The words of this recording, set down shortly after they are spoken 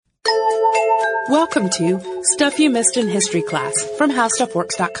Welcome to Stuff You Missed in History Class from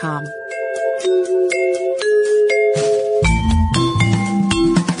HowStuffWorks.com.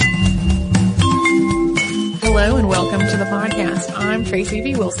 Hello and welcome to the podcast. I'm Tracy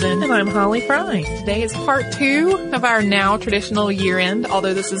V. Wilson. And I'm Holly Fry. Today is part 2 of our now traditional year-end,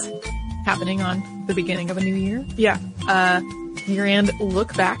 although this is happening on the beginning of a new year. Yeah. Year-end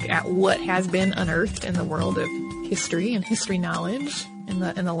look back at what has been unearthed in the world of history and history knowledge in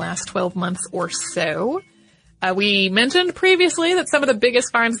the last 12 months or so. We mentioned previously that some of the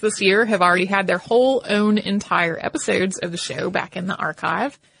biggest finds this year have already had their whole own entire episodes of the show back in the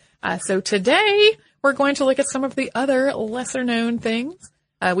archive. So today we're going to look at some of the other lesser known things.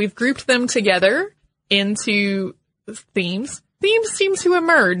 We've grouped them together into themes. Themes seem to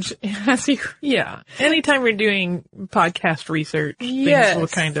emerge as you... Yeah. Anytime we're doing podcast research,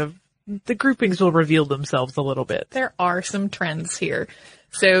 Yes. things will the groupings will reveal themselves a little bit. There are some trends here.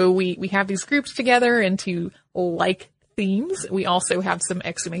 So we have these groups together into like themes. We also have some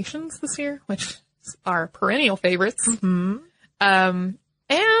exhumations this year, which are perennial favorites. Mm-hmm. At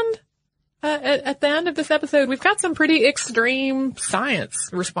the end of this episode, we've got some pretty extreme science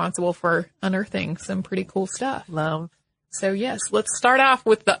responsible for unearthing some pretty cool stuff. Love. So yes, let's start off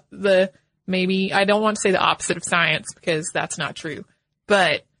with the maybe, I don't want to say the opposite of science because that's not true,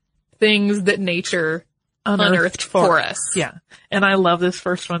 but things that nature unearthed for us. Yeah. And I love this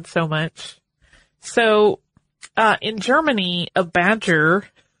first one so much. So, in Germany, a badger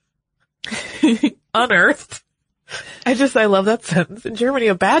unearthed. I love that sentence. In Germany,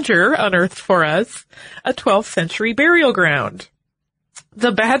 a badger unearthed for us a 12th century burial ground.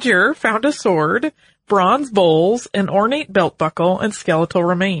 The badger found a sword, bronze bowls, an ornate belt buckle, and skeletal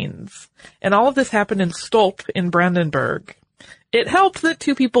remains. And all of this happened in Stolp in Brandenburg. It helped that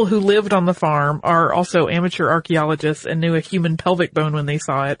 2 people who lived on the farm are also amateur archaeologists and knew a human pelvic bone when they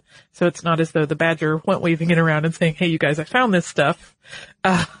saw it. So it's not as though the badger went waving it around and saying, hey, you guys, I found this stuff.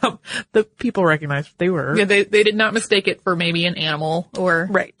 The people recognized what they were. Yeah, they did not mistake it for maybe an animal or...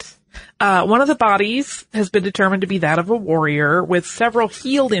 Right. One of the bodies has been determined to be that of a warrior with several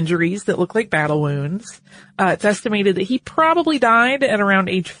healed injuries that look like battle wounds. It's estimated that he probably died at around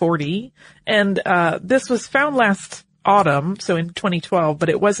age 40. And this was found last autumn, so in 2012, but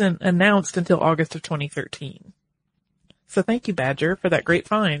it wasn't announced until August of 2013. So thank you, Badger, for that great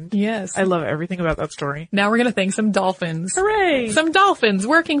find. Yes. I love everything about that story. Now we're going to thank some dolphins. Hooray! Some dolphins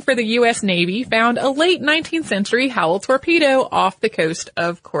working for the U.S. Navy found a late 19th century Howell torpedo off the coast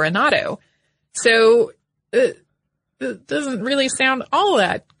of Coronado. So it doesn't really sound all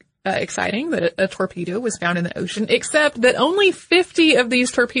that exciting that a torpedo was found in the ocean, except that only 50 of these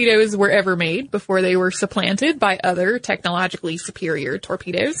torpedoes were ever made before they were supplanted by other technologically superior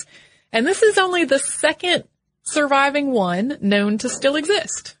torpedoes. And this is only the second surviving one known to still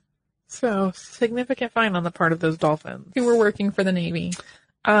exist. So, significant find on the part of those dolphins. Who were working for the Navy.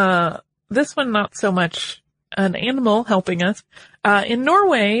 This one not so much an animal helping us. In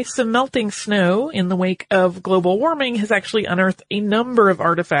Norway, some melting snow in the wake of global warming has actually unearthed a number of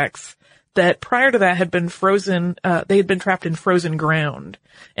artifacts that prior to that had been frozen, they had been trapped in frozen ground.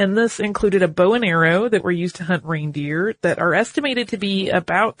 And this included a bow and arrow that were used to hunt reindeer that are estimated to be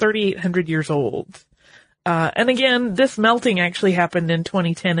about 3,800 years old. And again, this melting actually happened in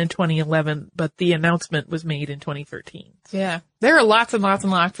 2010 and 2011, but the announcement was made in 2013. Yeah. There are lots and lots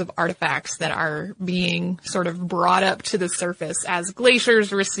and lots of artifacts that are being sort of brought up to the surface as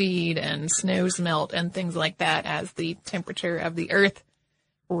glaciers recede and snows melt and things like that as the temperature of the earth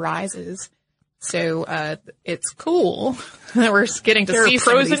rises. So, it's cool that we're getting to see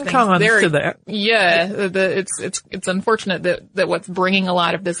some of these things. There are pros and cons to that. Yeah. It's unfortunate that what's bringing a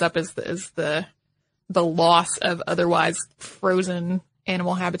lot of this up is the loss of otherwise frozen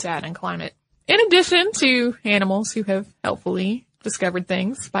animal habitat and climate. In addition to animals who have helpfully discovered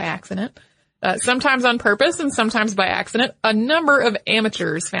things by accident, sometimes on purpose and sometimes by accident, a number of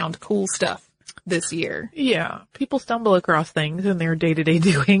amateurs found cool stuff this year. Yeah. People stumble across things in their day-to-day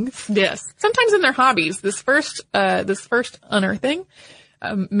doings. Yes. Sometimes in their hobbies. This first unearthing,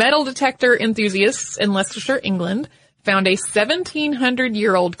 metal detector enthusiasts in Leicestershire, England, found a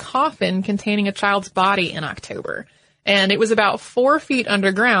 1,700-year-old coffin containing a child's body in October. And it was about 4 feet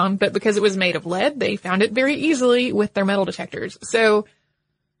underground, but because it was made of lead, they found it very easily with their metal detectors. So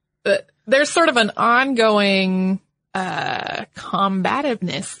there's sort of an ongoing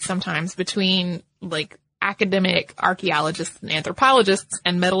combativeness sometimes between like academic archaeologists and anthropologists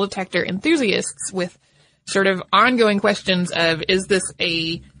and metal detector enthusiasts with sort of ongoing questions of, is this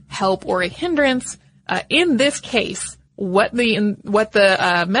a help or a hindrance? In this case, what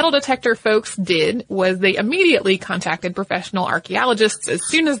the metal detector folks did was they immediately contacted professional archaeologists as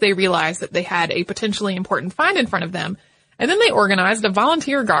soon as they realized that they had a potentially important find in front of them. And then they organized a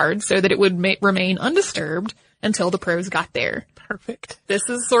volunteer guard so that it would remain undisturbed until the pros got there. Perfect. This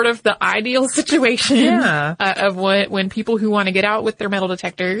is sort of the ideal situation of when people who want to get out with their metal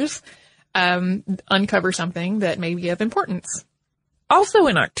detectors uncover something that may be of importance. Also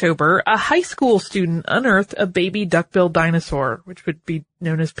in October, a high school student unearthed a baby duck-billed dinosaur, which would be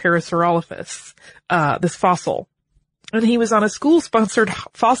known as Parasaurolophus, this fossil. And he was on a school-sponsored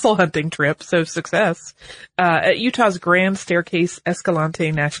fossil hunting trip, so success, at Utah's Grand Staircase Escalante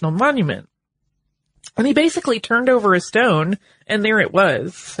National Monument. And he basically turned over a stone, and there it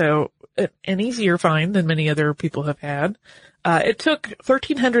was. So an easier find than many other people have had. It took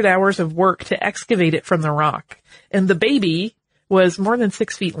 1,300 hours of work to excavate it from the rock. And the baby was more than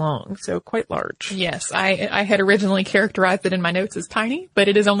 6 feet long, so quite large. Yes, I had originally characterized it in my notes as tiny, but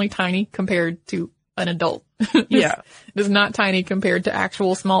it is only tiny compared to an adult. Yeah. It is not tiny compared to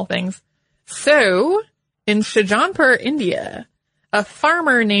actual small things. So, in Shahjahanpur, India, a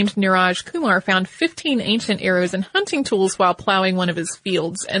farmer named Niraj Kumar found 15 ancient arrows and hunting tools while plowing one of his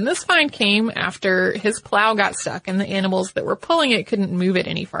fields. And this find came after his plow got stuck and the animals that were pulling it couldn't move it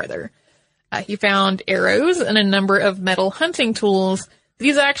any farther. He found arrows and a number of metal hunting tools.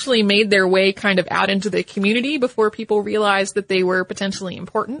 These actually made their way kind of out into the community before people realized that they were potentially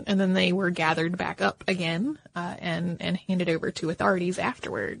important, and then they were gathered back up again and handed over to authorities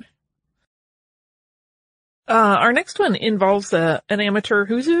afterward. Our next one involves an amateur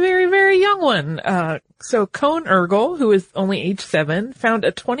who's a very, very young one. So Cone Ergel, who is only age 7, found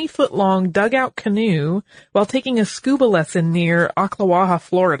a 20-foot-long dugout canoe while taking a scuba lesson near Ocklawaha,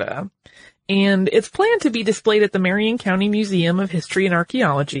 Florida. And it's planned to be displayed at the Marion County Museum of History and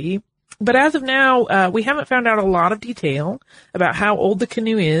Archaeology. But as of now, we haven't found out a lot of detail about how old the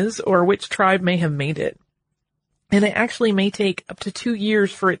canoe is or which tribe may have made it. And it actually may take up to 2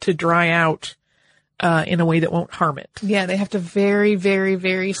 years for it to dry out in a way that won't harm it. Yeah, they have to very, very,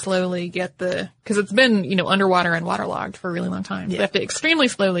 very slowly get because it's been, underwater and waterlogged for a really long time. Yeah. They have to extremely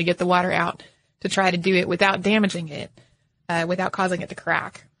slowly get the water out to try to do it without damaging it, without causing it to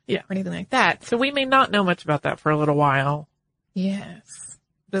crack. Yeah. Or anything like that. So we may not know much about that for a little while. Yes.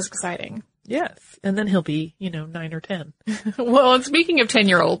 That's exciting. Yes. And then he'll be, 9 or 10. Well, and speaking of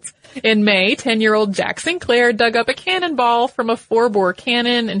 10-year-olds, in May, 10-year-old Jack Sinclair dug up a cannonball from a 4-bore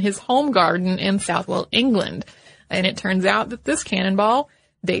cannon in his home garden in Southwell, England. And it turns out that this cannonball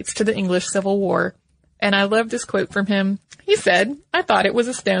dates to the English Civil War. And I love this quote from him. He said, "I thought it was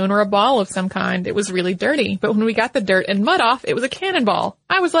a stone or a ball of some kind. It was really dirty. But when we got the dirt and mud off, it was a cannonball.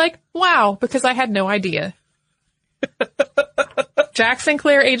 I was like, wow, because I had no idea." Jack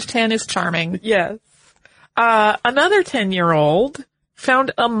Sinclair, age 10, is charming. Yes. Another 10-year-old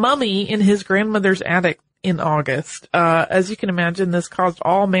found a mummy in his grandmother's attic in August. As you can imagine, this caused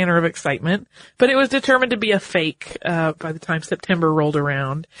all manner of excitement, but it was determined to be a fake by the time September rolled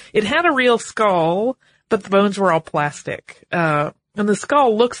around. It had a real skull, but the bones were all plastic. And the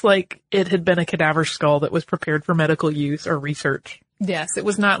skull looks like it had been a cadaver skull that was prepared for medical use or research. Yes, it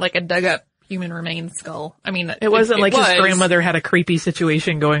was not like a dug-up human remains skull. I mean, it wasn't like his grandmother had a creepy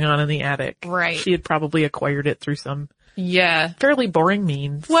situation going on in the attic. Right. She had probably acquired it through some fairly boring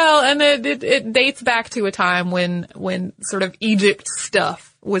means. Well, and it dates back to a time when sort of Egypt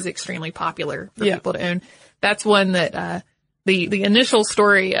stuff was extremely popular for people to own. That's one that the initial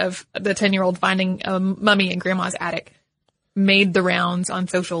story of the 10-year-old finding a mummy in grandma's attic made the rounds on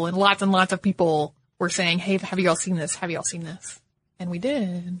social, and lots of people were saying, "Hey, have you all seen this? Have you all seen this?" And we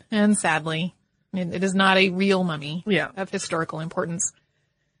did. And sadly, it is not a real mummy of historical importance.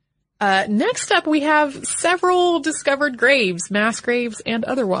 Next up, we have several discovered graves, mass graves and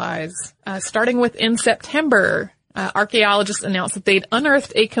otherwise. Starting with in September, archaeologists announced that they'd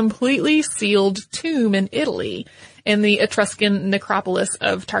unearthed a completely sealed tomb in Italy in the Etruscan necropolis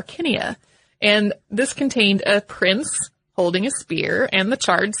of Tarquinia. And this contained a prince holding a spear and the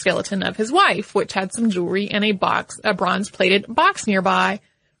charred skeleton of his wife, which had some jewelry and a bronze-plated box nearby.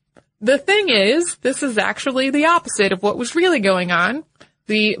 The thing is, this is actually the opposite of what was really going on.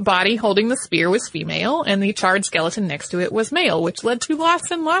 The body holding the spear was female, and the charred skeleton next to it was male, which led to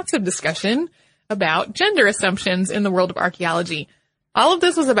lots and lots of discussion about gender assumptions in the world of archaeology. All of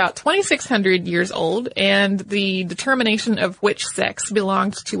this was about 2,600 years old, and the determination of which sex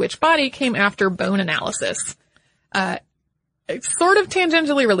belonged to which body came after bone analysis. Sort of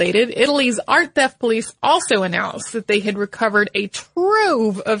tangentially related, Italy's art theft police also announced that they had recovered a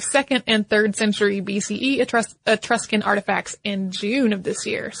trove of 2nd and 3rd century BCE Etruscan artifacts in June of this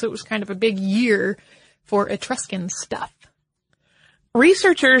year. So it was kind of a big year for Etruscan stuff.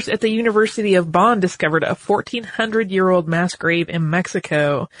 Researchers at the University of Bonn discovered a 1,400-year-old mass grave in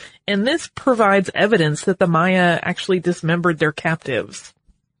Mexico, and this provides evidence that the Maya actually dismembered their captives.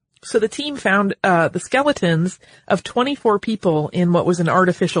 So the team found the skeletons of 24 people in what was an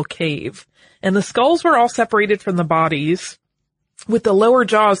artificial cave, and the skulls were all separated from the bodies, with the lower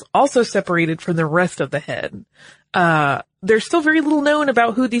jaws also separated from the rest of the head. There's still very little known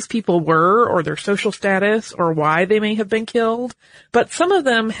about who these people were or their social status or why they may have been killed, but some of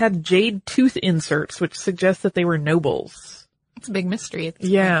them had jade tooth inserts, which suggests that they were nobles. It's a big mystery at this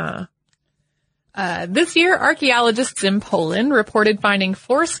Yeah. point. This year, archaeologists in Poland reported finding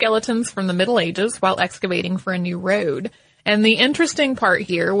 4 skeletons from the Middle Ages while excavating for a new road. And the interesting part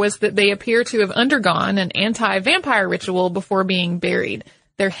here was that they appear to have undergone an anti-vampire ritual before being buried.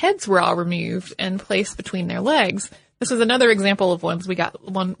 Their heads were all removed and placed between their legs. This is another example of ones we got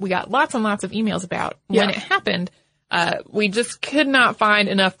lots and lots of emails about. Yeah. When it happened, we just could not find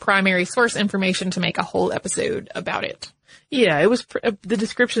enough primary source information to make a whole episode about it. Yeah, it was, the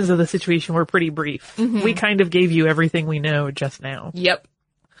descriptions of the situation were pretty brief. Mm-hmm. We kind of gave you everything we know just now. Yep.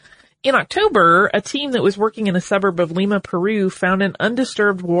 In October, a team that was working in a suburb of Lima, Peru, found an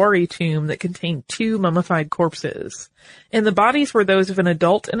undisturbed Wari tomb that contained 2 mummified corpses. And the bodies were those of an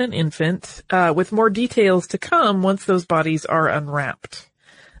adult and an infant, with more details to come once those bodies are unwrapped.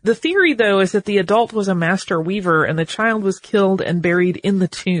 The theory, though, is that the adult was a master weaver and the child was killed and buried in the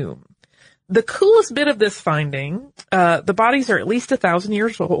tomb. The coolest bit of this finding, the bodies are at least 1,000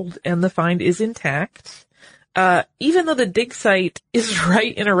 years old and the find is intact. Even though the dig site is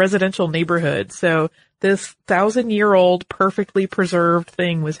right in a residential neighborhood. So this 1,000-year-old perfectly preserved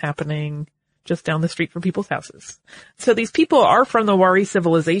thing was happening just down the street from people's houses. So these people are from the Wari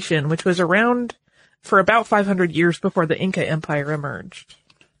civilization, which was around for about 500 years before the Inca Empire emerged.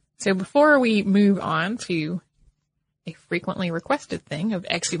 So before we move on to a frequently requested thing of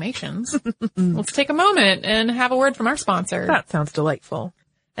exhumations, let's take a moment and have a word from our sponsor. That sounds delightful.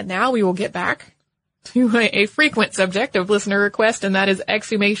 And now we will get back to a frequent subject of listener request, and that is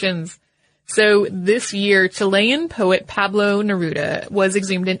exhumations. So this year, Chilean poet Pablo Neruda was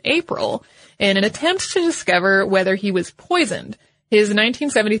exhumed in April in an attempt to discover whether he was poisoned. His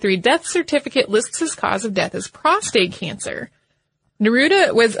 1973 death certificate lists his cause of death as prostate cancer.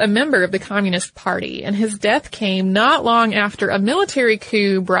 Neruda was a member of the Communist Party, and his death came not long after a military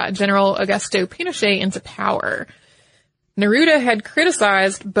coup brought General Augusto Pinochet into power. Neruda had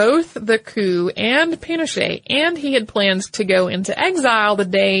criticized both the coup and Pinochet, and he had plans to go into exile the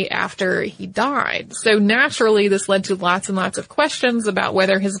day after he died. So naturally, this led to lots and lots of questions about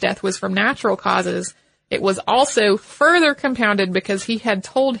whether his death was from natural causes. It was also further compounded because he had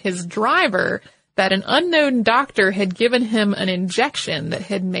told his driver that an unknown doctor had given him an injection that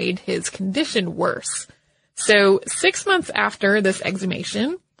had made his condition worse. So 6 months after this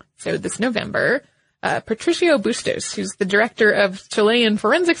exhumation, so this November, Patricio Bustos, who's the director of Chilean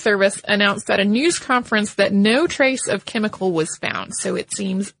Forensic Service, announced at a news conference that no trace of chemical was found. So it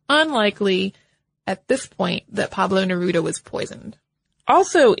seems unlikely at this point that Pablo Neruda was poisoned.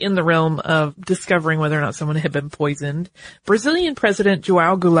 Also in the realm of discovering whether or not someone had been poisoned, Brazilian President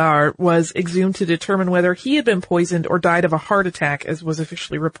João Goulart was exhumed to determine whether he had been poisoned or died of a heart attack, as was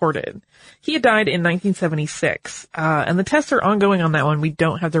officially reported. He had died in 1976, and the tests are ongoing on that one. We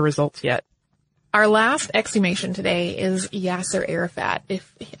don't have the results yet. Our last exhumation today is Yasser Arafat.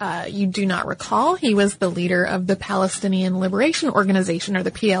 If you do not recall, he was the leader of the Palestinian Liberation Organization, or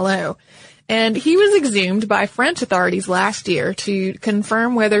the PLO. And he was exhumed by French authorities last year to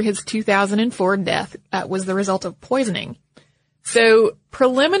confirm whether his 2004 death was the result of poisoning. So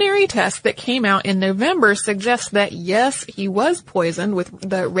preliminary tests that came out in November suggest that, yes, he was poisoned with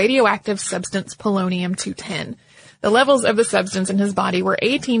the radioactive substance polonium-210. The levels of the substance in his body were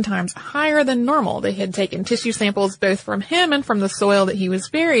 18 times higher than normal. They had taken tissue samples both from him and from the soil that he was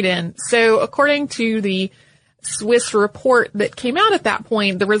buried in. So according to the Swiss report that came out at that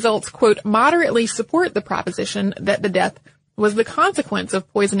point, the results, quote, moderately support the proposition that the death was the consequence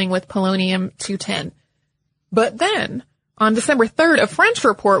of poisoning with polonium-210. But then, on December 3rd, a French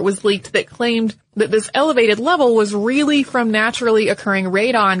report was leaked that claimed that this elevated level was really from naturally occurring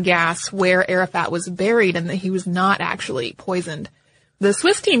radon gas where Arafat was buried and that he was not actually poisoned. The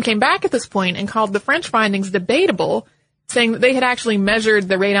Swiss team came back at this point and called the French findings debatable, saying that they had actually measured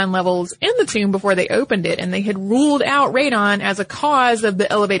the radon levels in the tomb before they opened it, and they had ruled out radon as a cause of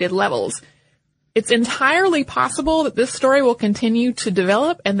the elevated levels. It's entirely possible that this story will continue to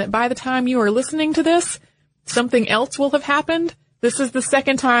develop, and that by the time you are listening to this, something else will have happened. This is the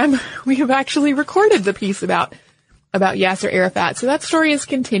second time we have actually recorded the piece about Yasser Arafat, so that story is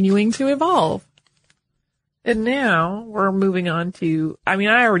continuing to evolve. And now we're moving on to, I mean,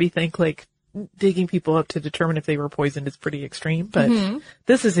 I already think like digging people up to determine if they were poisoned is pretty extreme, but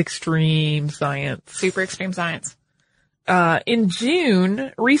this is extreme science. Super extreme science. In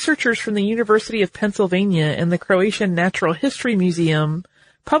June, researchers from the University of Pennsylvania and the Croatian Natural History Museum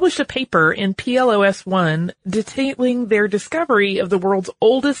published a paper in PLOS One detailing their discovery of the world's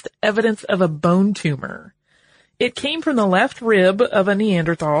oldest evidence of a bone tumor. It came from the left rib of a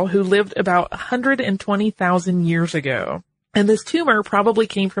Neanderthal who lived about 120,000 years ago. And this tumor probably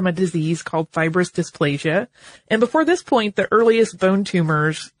came from a disease called fibrous dysplasia. And before this point, the earliest bone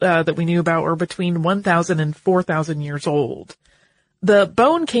tumors that we knew about were between 1,000 and 4,000 years old. The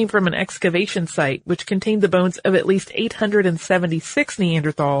bone came from an excavation site, which contained the bones of at least 876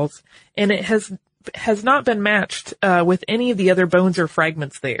 Neanderthals, and it has not been matched with any of the other bones or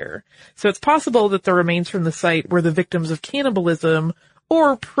fragments there. So it's possible that the remains from the site were the victims of cannibalism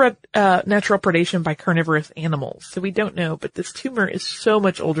or natural predation by carnivorous animals. So we don't know, but this tumor is so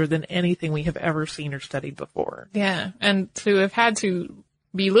much older than anything we have ever seen or studied before. Yeah, and to have had to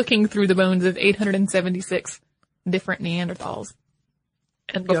be looking through the bones of 876 different Neanderthals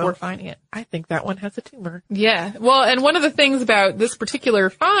and before finding it. I think that one has a tumor. Yeah, well, and one of the things about this particular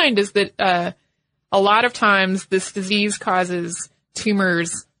find is that a lot of times this disease causes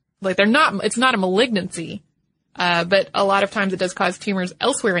tumors, like it's not a malignancy, but a lot of times it does cause tumors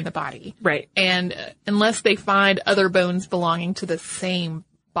elsewhere in the body. Right. And unless they find other bones belonging to the same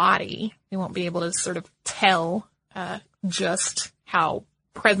body, they won't be able to sort of tell just how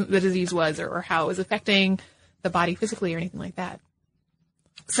present the disease was or how it was affecting the body physically or anything like that.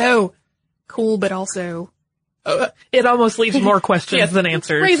 So cool, but also it almost leaves more questions than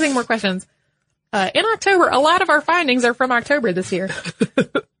answers. Raising more questions. In October, a lot of our findings are from October this year.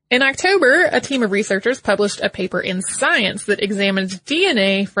 In October, a team of researchers published a paper in Science that examined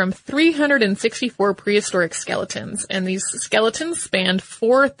DNA from 364 prehistoric skeletons, and these skeletons spanned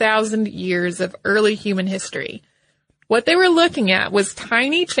 4,000 years of early human history. What they were looking at was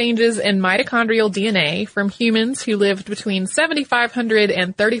tiny changes in mitochondrial DNA from humans who lived between 7,500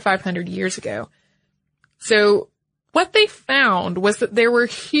 and 3,500 years ago. So what they found was that there were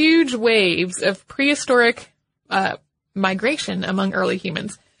huge waves of prehistoric migration among early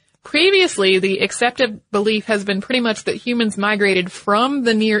humans. Previously, the accepted belief has been pretty much that humans migrated from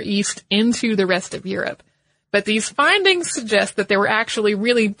the Near East into the rest of Europe. But these findings suggest that there were actually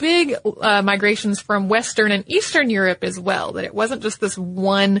really big migrations from Western and Eastern Europe as well, that it wasn't just this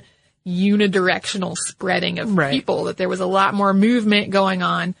one unidirectional spreading of people, that there was a lot more movement going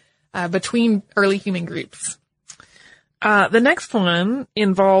on between early human groups. The next one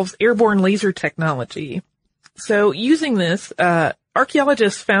involves airborne laser technology. So using this,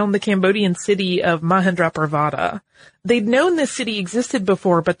 archaeologists found the Cambodian city of Mahendraparvata. They'd known this city existed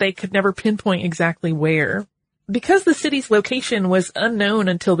before, but they could never pinpoint exactly where. Because the city's location was unknown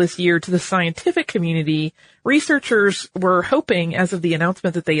until this year to the scientific community, researchers were hoping, as of the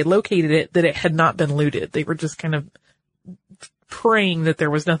announcement that they had located it, that it had not been looted. They were just kind of praying that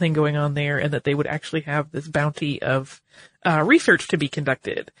there was nothing going on there and that they would actually have this bounty of research to be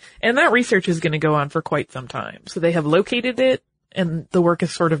conducted. And that research is going to go on for quite some time. So they have located it, and the work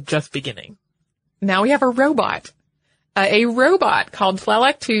is sort of just beginning. Now we have a robot. A robot called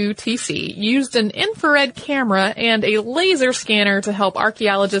Tlaloc-2 used an infrared camera and a laser scanner to help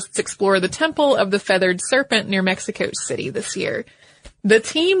archaeologists explore the Temple of the Feathered Serpent near Mexico City this year. The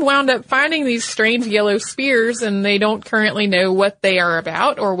team wound up finding these strange yellow spheres, and they don't currently know what they are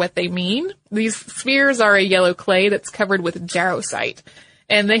about or what they mean. These spheres are a yellow clay that's covered with jarosite.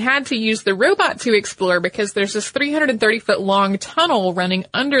 And they had to use the robot to explore because there's this 330-foot long tunnel running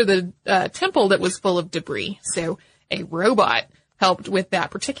under the temple that was full of debris. So a robot helped with that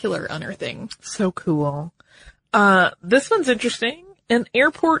particular unearthing. So cool. This one's interesting. An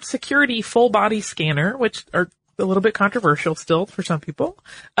airport security full body scanner, which are a little bit controversial still for some people,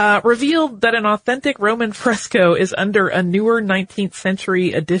 revealed that an authentic Roman fresco is under a newer 19th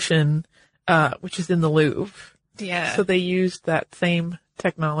century edition, which is in the Louvre. Yeah. So they used that same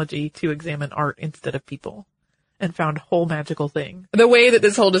technology to examine art instead of people, and found a whole magical thing. The way that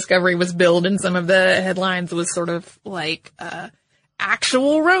this whole discovery was billed in some of the headlines was sort of like,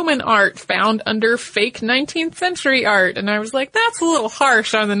 actual Roman art found under fake 19th century art. And I was like, that's a little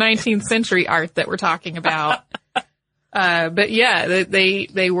harsh on the 19th century art that we're talking about. But yeah,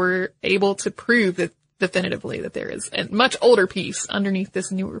 they were able to prove that definitively that there is a much older piece underneath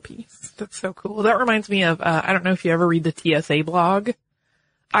this newer piece. That's so cool. That reminds me of, I don't know if you ever read the TSA blog.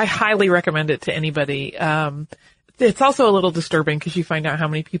 I highly recommend it to anybody. It's also a little disturbing because you find out how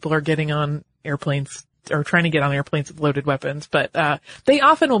many people are getting on airplanes or trying to get on airplanes with loaded weapons. But, they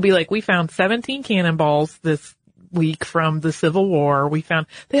often will be like, we found 17 cannonballs this week from the Civil War.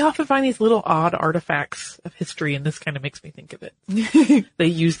 They often find these little odd artifacts of history, and this kind of makes me think of it. They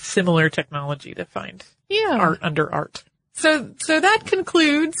used similar technology to find art under art. So that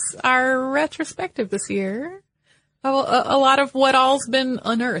concludes our retrospective this year. A lot of what all's been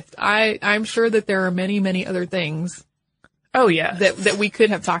unearthed. I'm sure that there are many, many other things. Oh yeah. That we could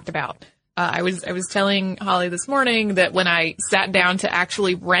have talked about. I was telling Holly this morning that when I sat down to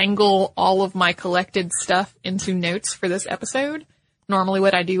actually wrangle all of my collected stuff into notes for this episode, normally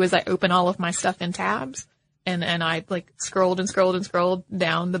what I do is I open all of my stuff in tabs and I like scrolled and scrolled and scrolled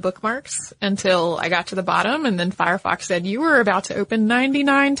down the bookmarks until I got to the bottom, and then Firefox said, "You were about to open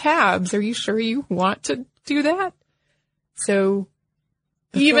 99 tabs. Are you sure you want to do that?" So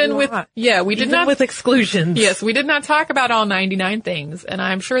even with exclusions. Yes, we did not talk about all 99 things, and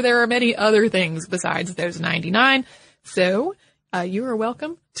I'm sure there are many other things besides those 99. So, you are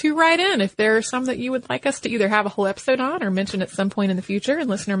welcome to write in if there are some that you would like us to either have a whole episode on or mention at some point in the future in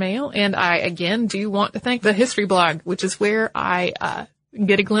listener mail. And I, again, do want to thank the History blog, which is where I,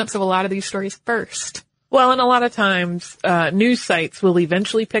 get a glimpse of a lot of these stories first. Well, and a lot of times, news sites will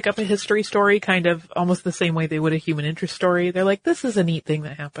eventually pick up a history story kind of almost the same way they would a human interest story. They're like, this is a neat thing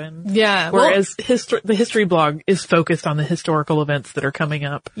that happened. Yeah. Whereas the history blog is focused on the historical events that are coming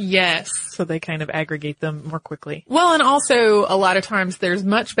up. Yes. So they kind of aggregate them more quickly. Well, and also a lot of times there's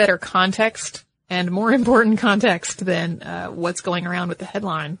much better context and more important context than, what's going around with the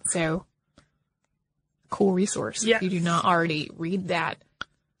headline. So, cool resource. Yes. If you do not already read that.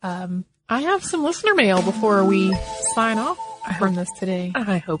 I have some listener mail before we sign off from this today.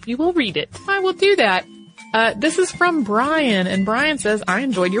 I hope you will read it. I will do that. This is from Brian, and Brian says, "I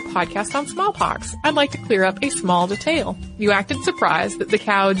enjoyed your podcast on smallpox. I'd like to clear up a small detail. You acted surprised that the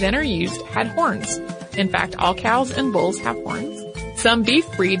cow Jenner used had horns. In fact, all cows and bulls have horns. Some beef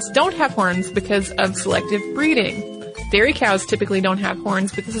breeds don't have horns because of selective breeding. Dairy cows typically don't have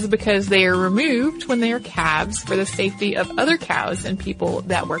horns, but this is because they are removed when they are calves for the safety of other cows and people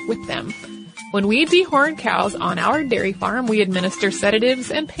that work with them. When we dehorn cows on our dairy farm, we administer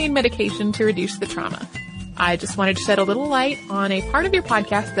sedatives and pain medication to reduce the trauma. I just wanted to shed a little light on a part of your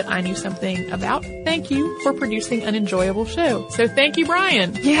podcast that I knew something about. Thank you for producing an enjoyable show." So thank you,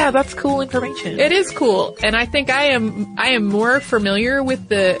 Brian. Yeah, that's cool information. It is cool. And I think I am more familiar with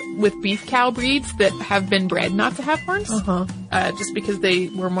beef cow breeds that have been bred not to have horns. Just because they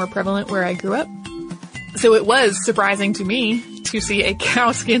were more prevalent where I grew up. So it was surprising to me to see a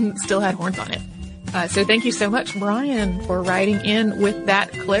cow skin that still had horns on it. So thank you so much, Brian, for writing in with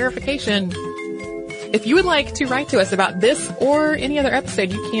that clarification. If you would like to write to us about this or any other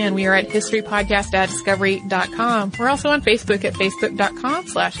episode, you can. We are at historypodcast@discovery.com. We're also on Facebook at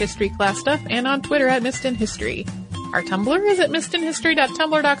facebook.com/historyclassstuff and on Twitter at missedinhistory. Our Tumblr is at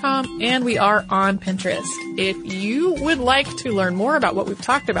missedinhistory.tumblr.com, and we are on Pinterest. If you would like to learn more about what we've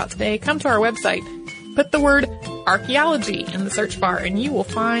talked about today, come to our website. Put the word archaeology in the search bar, and you will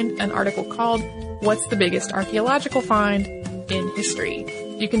find an article called "What's the Biggest Archaeological Find in History?"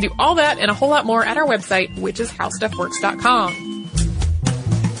 You can do all that and a whole lot more at our website, which is howstuffworks.com.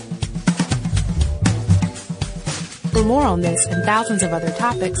 For more on this and thousands of other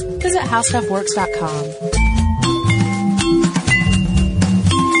topics, visit howstuffworks.com.